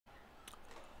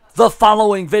The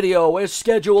following video is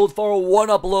scheduled for one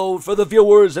upload for the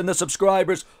viewers and the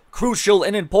subscribers. Crucial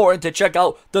and important to check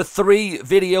out the 3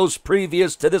 videos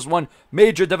previous to this one.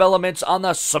 Major developments on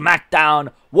the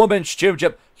SmackDown Women's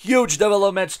Championship. Huge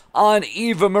developments on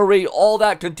Eva Marie. All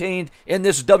that contained in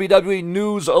this WWE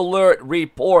News Alert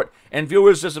report. And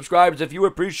viewers and subscribers, if you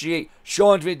appreciate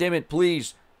Sean's entertainment,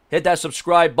 please hit that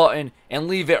subscribe button and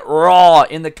leave it raw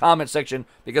in the comment section,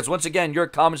 because once again, your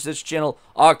comments to this channel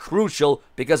are crucial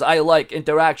because I like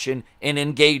interaction and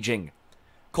engaging.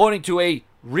 According to a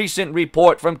recent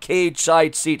report from Cage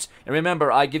Side Seats, and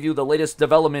remember, I give you the latest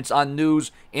developments on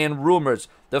news and rumors,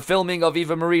 the filming of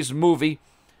Eva Marie's movie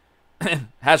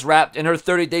has wrapped, and her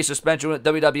 30-day suspension with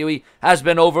WWE has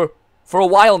been over for a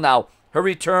while now. Her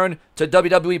return to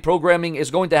WWE programming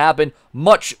is going to happen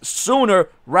much sooner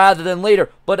rather than later.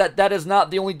 But that is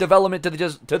not the only development to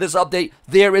this update.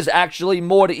 There is actually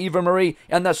more to Eva Marie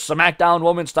and the SmackDown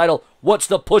Women's title. What's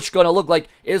the push going to look like?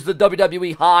 Is the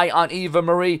WWE high on Eva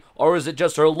Marie, or is it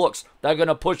just her looks that are going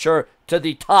to push her to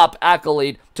the top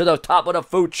accolade, to the top of the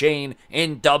food chain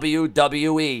in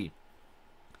WWE?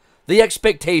 The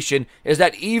expectation is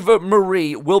that Eva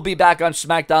Marie will be back on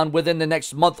SmackDown within the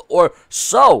next month or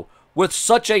so. With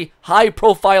such a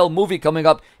high-profile movie coming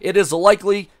up, it is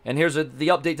likely, and here's the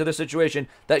update to the situation,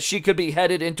 that she could be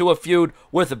headed into a feud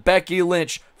with Becky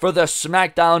Lynch for the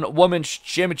SmackDown Women's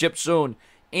Championship soon.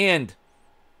 And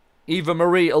Eva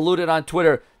Marie alluded on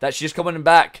Twitter that she's coming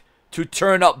back to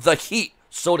turn up the heat,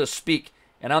 so to speak.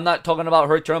 And I'm not talking about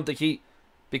her turn up the heat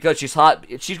because she's hot.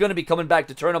 She's going to be coming back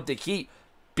to turn up the heat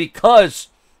because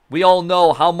we all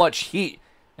know how much heat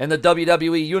and the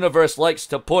WWE Universe likes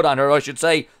to put on her, or I should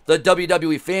say the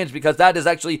WWE fans, because that is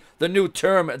actually the new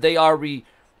term they are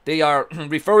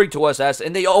referring to us as,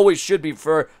 and they always should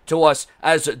refer to us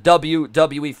as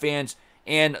WWE fans.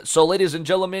 And so, ladies and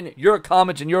gentlemen, your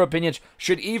comments and your opinions.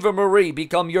 Should Eva Marie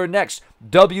become your next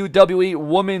WWE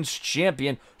Women's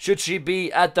Champion? Should she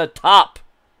be at the top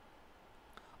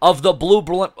of the blue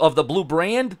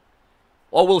brand,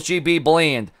 or will she be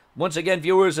bland? Once again,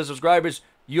 viewers and subscribers,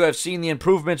 you have seen the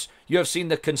improvements. You have seen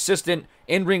the consistent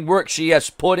in-ring work she has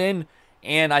put in.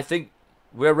 And I think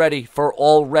we're ready for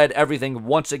all red everything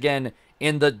once again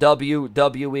in the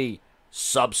WWE.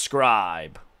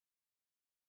 Subscribe.